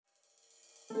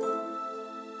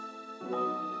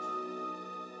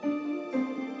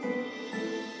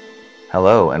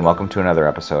Hello, and welcome to another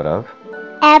episode of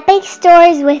Epic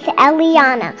Stories with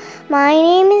Eliana. My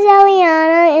name is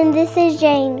Eliana, and this is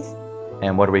James.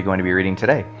 And what are we going to be reading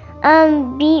today?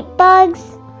 Beat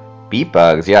Bugs. Beat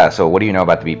Bugs, yeah. So what do you know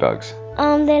about the Beat Bugs?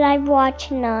 That I've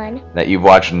watched none. That you've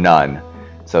watched none.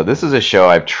 So this is a show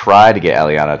I've tried to get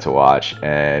Eliana to watch,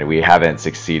 and we haven't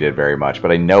succeeded very much,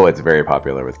 but I know it's very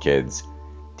popular with kids.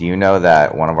 Do you know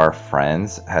that one of our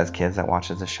friends has kids that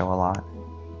watches the show a lot?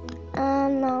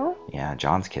 No. Yeah,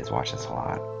 John's kids watch this a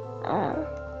lot.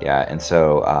 Yeah, and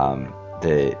so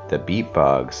the Beat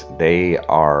Bugs, they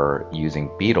are using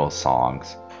Beatles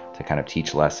songs to kind of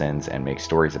teach lessons and make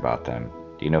stories about them.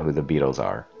 Do you know who the Beatles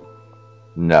are?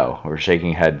 No, we're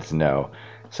shaking heads no.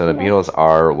 So the Beatles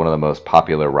are one of the most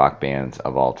popular rock bands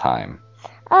of all time.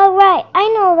 Oh, right, I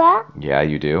know that. Yeah,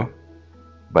 you do?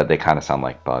 But they kind of sound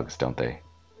like bugs, don't they?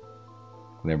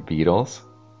 They're Beatles?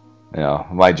 No,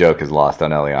 my joke is lost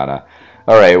on Eliana.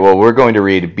 Alright, well, we're going to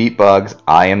read Beat Bugs,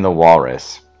 I Am the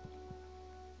Walrus.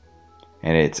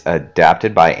 And it's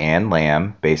adapted by Anne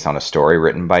Lamb based on a story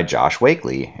written by Josh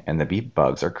Wakely. And the Beat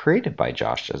Bugs are created by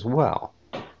Josh as well.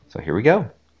 So here we go.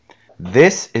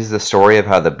 This is the story of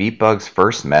how the Beat Bugs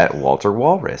first met Walter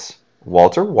Walrus.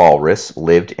 Walter Walrus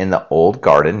lived in the old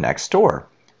garden next door.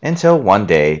 Until one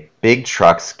day, big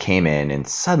trucks came in and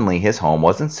suddenly his home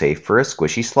wasn't safe for a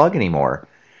squishy slug anymore.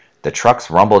 The trucks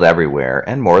rumbled everywhere,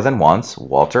 and more than once,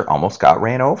 Walter almost got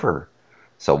ran over.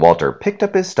 So Walter picked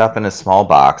up his stuff in a small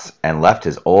box and left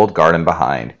his old garden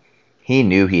behind. He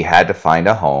knew he had to find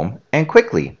a home, and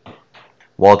quickly.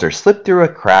 Walter slipped through a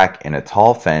crack in a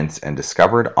tall fence and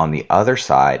discovered on the other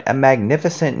side a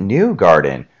magnificent new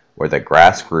garden where the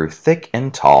grass grew thick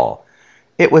and tall.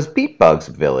 It was Beat Bug's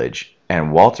village,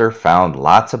 and Walter found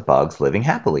lots of bugs living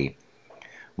happily.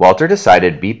 Walter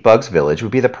decided Beat Bug's village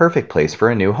would be the perfect place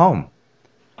for a new home.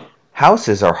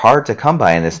 Houses are hard to come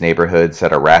by in this neighborhood,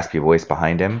 said a raspy voice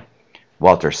behind him.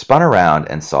 Walter spun around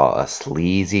and saw a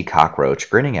sleazy cockroach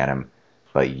grinning at him.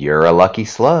 But you're a lucky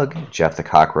slug, Jeff the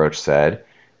cockroach said.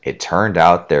 It turned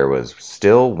out there was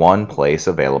still one place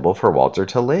available for Walter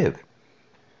to live.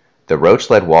 The roach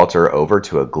led Walter over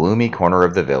to a gloomy corner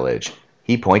of the village.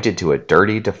 He pointed to a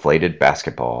dirty, deflated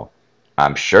basketball.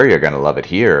 I'm sure you're going to love it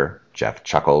here, Jeff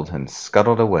chuckled and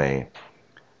scuttled away.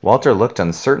 Walter looked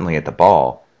uncertainly at the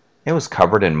ball. It was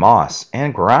covered in moss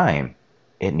and grime.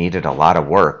 It needed a lot of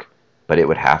work, but it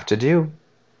would have to do.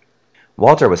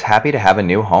 Walter was happy to have a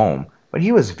new home, but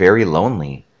he was very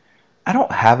lonely. I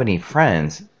don't have any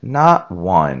friends, not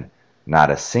one,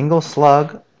 not a single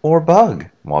slug or bug,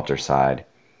 Walter sighed.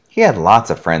 He had lots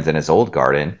of friends in his old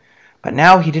garden, but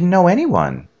now he didn't know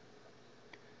anyone.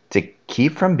 To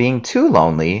keep from being too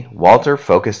lonely, Walter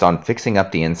focused on fixing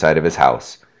up the inside of his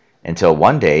house, until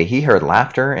one day he heard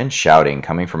laughter and shouting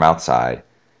coming from outside.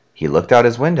 He looked out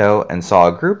his window and saw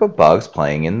a group of bugs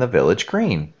playing in the village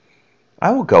green.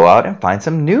 I will go out and find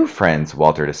some new friends,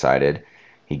 Walter decided.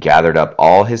 He gathered up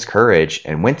all his courage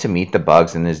and went to meet the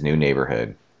bugs in his new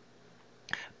neighborhood.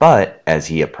 But as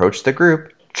he approached the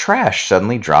group, trash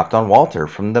suddenly dropped on Walter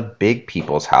from the big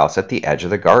people's house at the edge of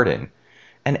the garden.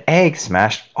 An egg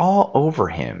smashed all over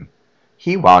him.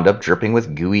 He wound up dripping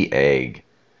with gooey egg.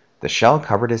 The shell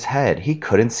covered his head. He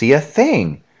couldn't see a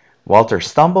thing. Walter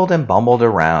stumbled and bumbled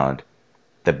around.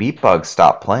 The beet bug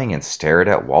stopped playing and stared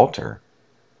at Walter.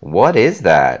 What is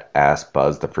that? Asked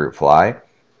Buzz the fruit fly.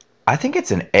 I think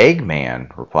it's an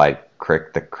Eggman, replied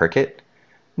Crick the cricket.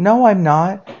 No, I'm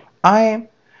not.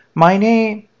 My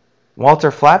name... Walter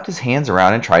flapped his hands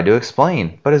around and tried to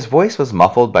explain, but his voice was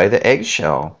muffled by the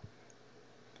eggshell.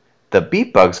 The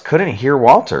beet bugs couldn't hear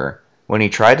Walter. When he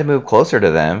tried to move closer to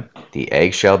them, the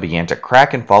eggshell began to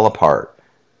crack and fall apart.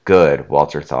 Good,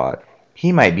 Walter thought.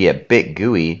 He might be a bit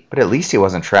gooey, but at least he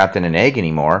wasn't trapped in an egg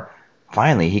anymore.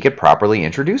 Finally, he could properly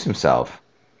introduce himself.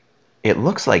 It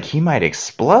looks like he might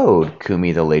explode,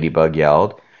 Kumi the ladybug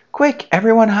yelled. Quick,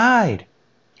 everyone hide.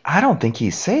 I don't think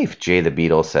he's safe, Jay the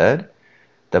beetle said.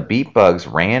 The beet bugs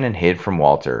ran and hid from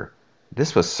Walter.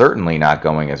 This was certainly not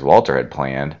going as Walter had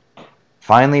planned.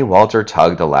 Finally, Walter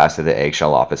tugged the last of the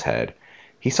eggshell off his head.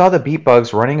 He saw the beet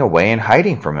bugs running away and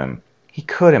hiding from him. He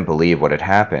couldn't believe what had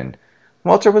happened.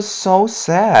 Walter was so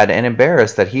sad and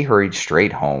embarrassed that he hurried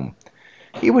straight home.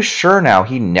 He was sure now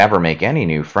he'd never make any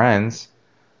new friends.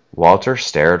 Walter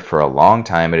stared for a long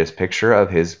time at his picture of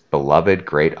his beloved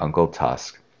Great Uncle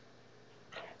Tusk.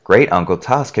 Great Uncle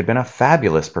Tusk had been a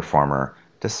fabulous performer,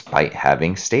 despite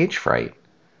having stage fright.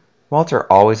 Walter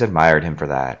always admired him for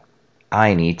that.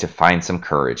 I need to find some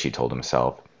courage, he told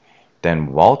himself.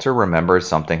 Then Walter remembered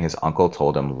something his uncle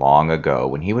told him long ago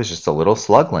when he was just a little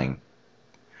slugling.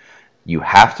 You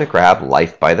have to grab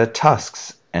life by the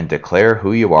tusks and declare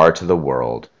who you are to the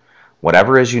world.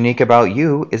 Whatever is unique about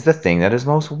you is the thing that is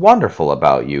most wonderful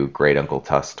about you, Great Uncle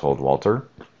Tusk told Walter.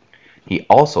 He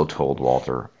also told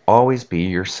Walter, always be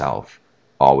yourself.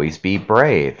 Always be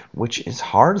brave, which is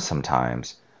hard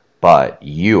sometimes. But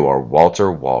you are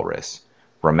Walter Walrus.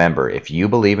 Remember, if you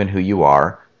believe in who you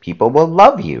are, people will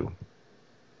love you.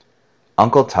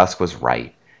 Uncle Tusk was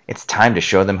right. It's time to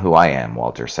show them who I am,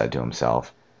 Walter said to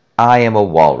himself. I am a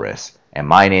walrus, and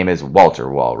my name is Walter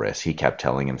Walrus, he kept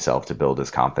telling himself to build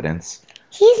his confidence.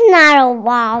 He's not a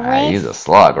walrus. He's a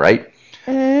slug, right?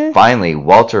 Mm-hmm. Finally,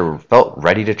 Walter felt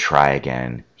ready to try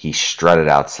again. He strutted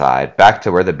outside, back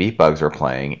to where the beat bugs were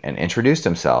playing, and introduced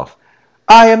himself.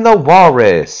 I am the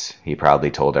walrus, he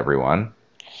proudly told everyone.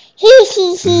 Hee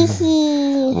hee hee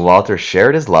hee. Walter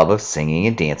shared his love of singing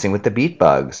and dancing with the beat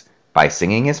bugs by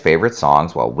singing his favorite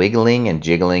songs while wiggling and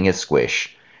jiggling his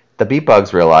squish. The beat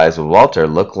bugs realized Walter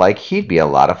looked like he'd be a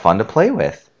lot of fun to play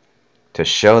with. To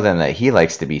show them that he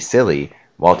likes to be silly,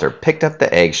 Walter picked up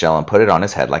the eggshell and put it on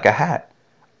his head like a hat.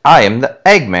 I am the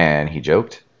Eggman, he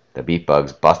joked. The beat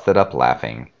bugs busted up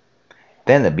laughing.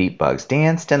 Then the beat bugs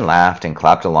danced and laughed and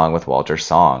clapped along with Walter's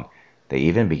song. They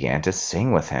even began to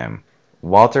sing with him.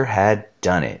 Walter had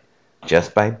done it.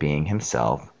 Just by being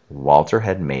himself, Walter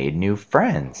had made new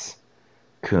friends.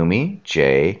 Kumi,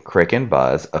 Jay, Crick, and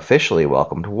Buzz officially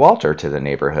welcomed Walter to the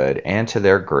neighborhood and to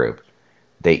their group.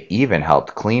 They even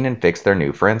helped clean and fix their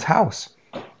new friend's house.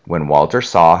 When Walter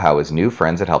saw how his new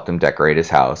friends had helped him decorate his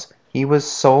house, he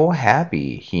was so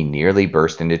happy he nearly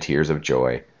burst into tears of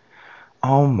joy.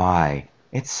 Oh my,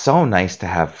 it's so nice to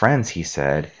have friends, he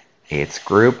said. It's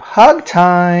group hug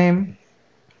time!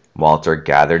 Walter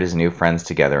gathered his new friends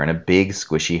together in a big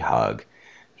squishy hug.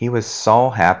 He was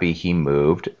so happy he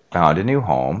moved, found a new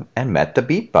home, and met the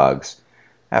beat bugs.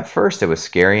 At first it was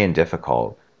scary and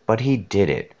difficult, but he did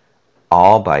it,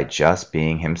 all by just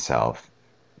being himself.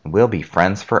 We'll be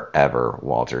friends forever,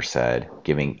 Walter said,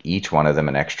 giving each one of them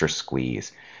an extra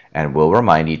squeeze, and we'll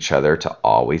remind each other to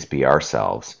always be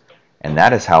ourselves. And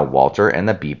that is how Walter and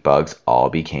the beat bugs all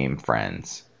became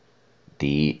friends.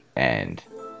 The end.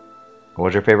 What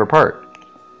was your favorite part?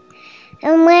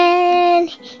 And when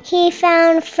he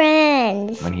found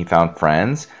friends. When he found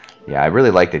friends? Yeah, I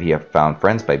really liked that he found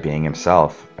friends by being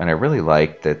himself. And I really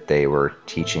liked that they were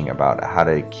teaching about how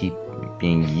to keep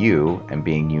being you and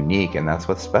being unique. And that's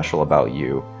what's special about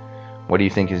you. What do you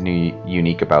think is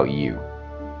unique about you?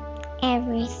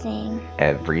 Everything.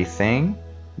 Everything?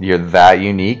 You're that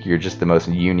unique? You're just the most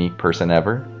unique person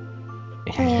ever?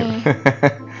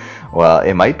 Yeah. Well,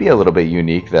 it might be a little bit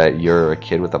unique that you're a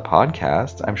kid with a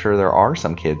podcast. I'm sure there are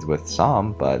some kids with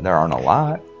some, but there aren't a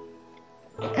lot.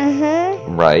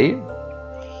 Right?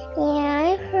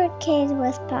 Yeah, I've heard kids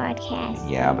with podcasts.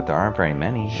 Yeah, but there aren't very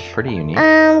many. It's pretty unique.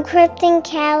 Krypton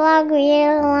Catalog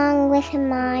read along with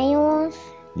Miles.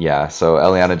 Yeah, so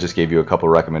Eliana just gave you a couple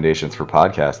recommendations for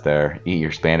podcasts there. Eat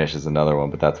Your Spanish is another one,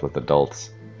 but that's with adults.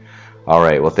 All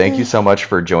right, well, thank you so much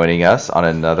for joining us on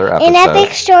another episode. In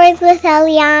Epic Stories with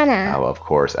Eliana. Oh, of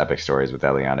course, Epic Stories with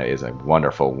Eliana is a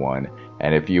wonderful one.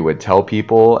 And if you would tell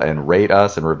people and rate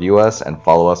us and review us and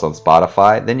follow us on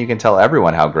Spotify, then you can tell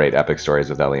everyone how great Epic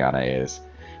Stories with Eliana is.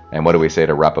 And what do we say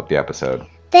to wrap up the episode?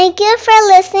 Thank you for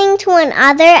listening to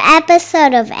another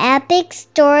episode of Epic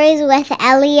Stories with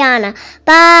Eliana.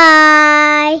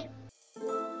 Bye!